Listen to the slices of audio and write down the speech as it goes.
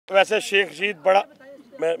वैसे शेख रशीद बड़ा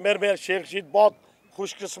मेरे शेख रशीद बहुत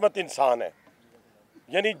खुशकिस्मत इंसान है।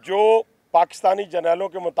 यानी जो पाकिस्तानी जर्नलों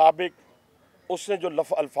के मुताबिक उसने जो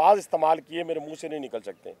अल्फाज इस्तेमाल किए मेरे मुंह से नहीं निकल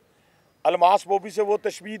सकते। अलमास बोबी से वो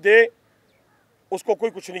तशबीह दे, उसको कोई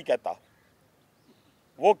कुछ नहीं कहता।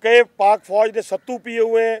 वो कहे पाक फौज ने सत्तू पिए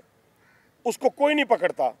हुए हैं, उसको कोई नहीं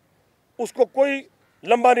पकड़ता, उसको कोई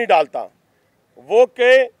लंबा नहीं डालता। वो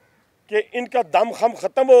कहे कि इनका दम खम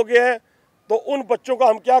ख़त्म हो गया है, तो उन बच्चों का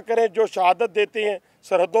हम क्या करें जो शहादत देते हैं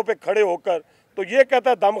सरहदों पे खड़े होकर, तो ये कहता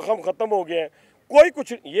है दम खम ख़त्म हो गया है। कोई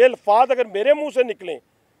कुछ ये अल्फाज अगर मेरे मुंह से निकलें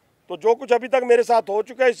तो जो कुछ अभी तक मेरे साथ हो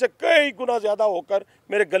चुका है इससे कई गुना ज़्यादा होकर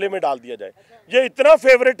मेरे गले में डाल दिया जाए। ये इतना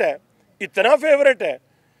फेवरेट है, इतना फेवरेट है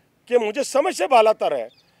कि मुझे समझ से बालातर है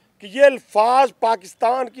कि ये अल्फाज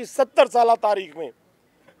पाकिस्तान की 70 साल तारीख में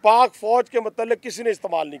पाक फ़ौज के मतलब किसी ने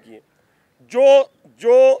इस्तेमाल नहीं किए।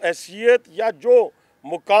 जो हैसियत या जो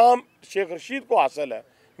मुकाम शेख रशीद को हासिल है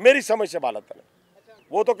मेरी समझ से बालातर है।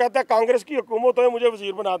 वो तो कहता है कांग्रेस की हुकूमत हो मुझे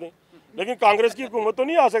वजीर बना दें, लेकिन कांग्रेस की हुकूमत तो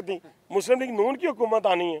नहीं आ सकती, मुस्लिम लीग नून की हुकूमत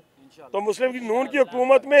आनी है। तो मुस्लिम लीग नून की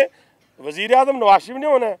हुकूमत में वजीर आज़म नवाज शरीफ ने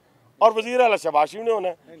होना है और वजीर आला शहबाज शरीफ ने होना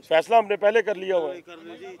है। फैसला हमने पहले कर लिया हुआ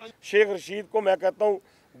है। शेख रशीद को मैं कहता हूँ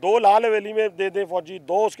 2 लाल हवेली में दे दें फौजी,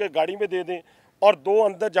 2 उसके गाड़ी में दे दें और 2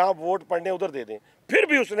 अंदर जहाँ वोट पड़ने उधर दे दें, फिर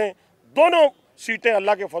भी उसने दोनों सीटें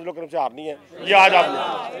अल्लाह के फजल करम से हारनी है। ये आज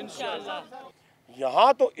आप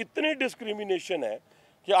यहाँ तो इतनी डिस्क्रिमिनेशन है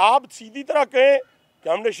कि आप सीधी तरह कहें कि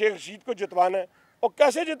हमने शेख रशीद को जितवाना है, और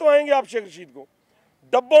कैसे जितवाएंगे आप शेख रशीद को?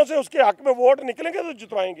 डब्बों से उसके हक में वोट निकलेंगे तो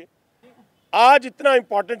जितवाएंगे। आज इतना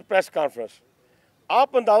इंपॉर्टेंट प्रेस कॉन्फ्रेंस,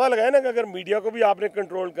 आप अंदाज़ा लगाए ना कि अगर मीडिया को भी आपने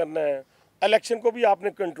कंट्रोल करना है, इलेक्शन को भी आपने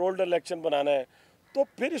कंट्रोल्ड इलेक्शन बनाना है, तो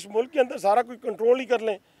फिर इस मुल्क के अंदर सारा कोई कंट्रोल ही कर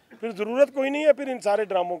लें, फिर ज़रूरत कोई नहीं है फिर इन सारे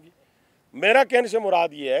ड्रामों की। मेरा कहने से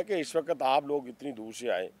मुराद ये है कि इस वक्त आप लोग इतनी दूर से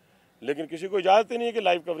आए, लेकिन किसी को इजाज़त ही नहीं है कि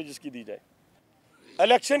लाइव कवरेज इसकी दी जाए।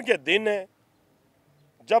 इलेक्शन के दिन है,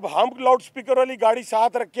 जब हम लाउड स्पीकर वाली गाड़ी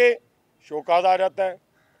साथ रख के शोकाज आ जाता है।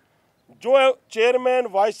 जो chairman,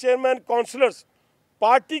 vice chairman, counsellors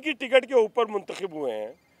party की टिकट के ऊपर मुंतखब हुए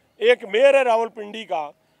हैं, एक मेयर है रावलपिंडी का,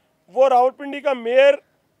 वो रावलपिंडी का मेयर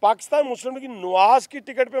पाकिस्तान मुस्लिम लीग नवाज की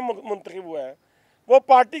टिकट पे मुंतखब हुआ है, वो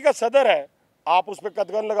पार्टी का सदर है। आप उस पर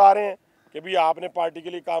कदगन लगा रहे हैं कि भाई आपने पार्टी के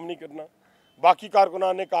लिए काम नहीं करना, बाकी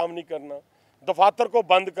कारकुनान ने काम नहीं करना, दफातर को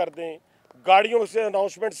बंद कर दें, गाड़ियों से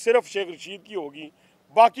अनाउंसमेंट सिर्फ शेख रशीद की होगी,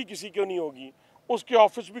 बाकी किसी को नहीं होगी। उसके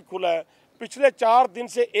ऑफिस भी खुला है। पिछले 4 दिन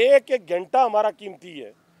से एक घंटा हमारा कीमती है,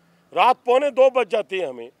 रात 1:45 बज जाते हैं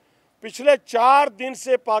हमें। पिछले 4 दिन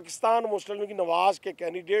से पाकिस्तान मुस्लिम लीग नवाज के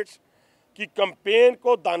कैंडिडेट्स की कैंपेन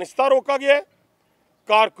को दानिस्ता रोका गया है,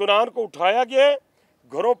 कारकुनान को उठाया गया है,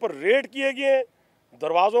 घरों पर रेड किए गए हैं,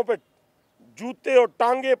 दरवाज़ों पर जूते और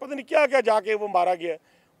टांगे पता नहीं क्या क्या जाके वो मारा गया है,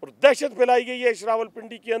 और दहशत फैलाई गई है इस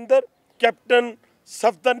रावलपिंडी के अंदर। कैप्टन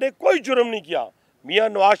सफदर ने कोई जुर्म नहीं किया, मियाँ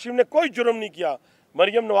नवाज शरीफ ने कोई जुर्म नहीं किया,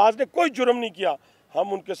 मरियम नवाज ने कोई जुर्म नहीं किया।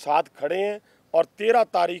 हम उनके साथ खड़े हैं और 13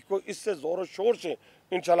 तारीख को इससे ज़ोर शोर से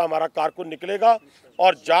इंशाल्लाह हमारा कारकुन निकलेगा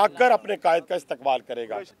और जाकर अपने कायद का इस्तकबाल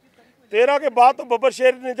करेगा। 13 के बाद तो बब्बर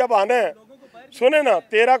शेर ने जब आना है, सुने ना,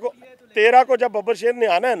 13 को जब बब्बर शेर ने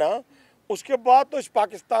आना है ना, उसके बाद तो इस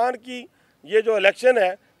पाकिस्तान की ये जो इलेक्शन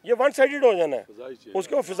है ये 1 साइडेड हो जाना है,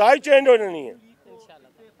 उसके फिजाई चेंज हो जानी है।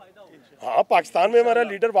 हाँ, पाकिस्तान में हमारा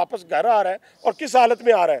लीडर वापस घर आ रहा है, और किस हालत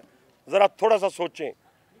में आ रहा है ज़रा थोड़ा सा सोचें।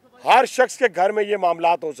 हर शख्स के घर में ये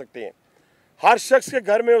मामलात हो सकते हैं, हर शख्स के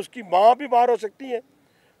घर में उसकी माँ बीमार हो सकती है,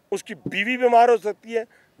 उसकी बीवी बीमार हो सकती है,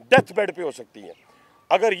 डेथ बेड पे हो सकती है।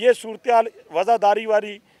 अगर ये सूरत वज़ादारी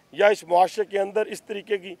वाली या इस मुआशरे के अंदर इस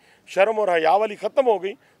तरीके की शर्म और हया वाली ख़त्म हो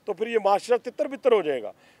गई तो फिर ये माशरा तितर बितर हो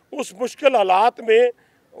जाएगा। उस मुश्किल हालात में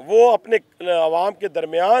वो अपने अवाम के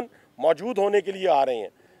दरमियान मौजूद होने के लिए आ रहे हैं,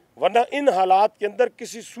 वरना इन हालात के अंदर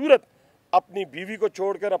किसी सूरत अपनी बीवी को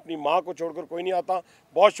छोड़कर, अपनी माँ को छोड़कर कोई नहीं आता।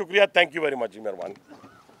 बहुत शुक्रिया, थैंक यू वेरी मच जी, मेहरबानी।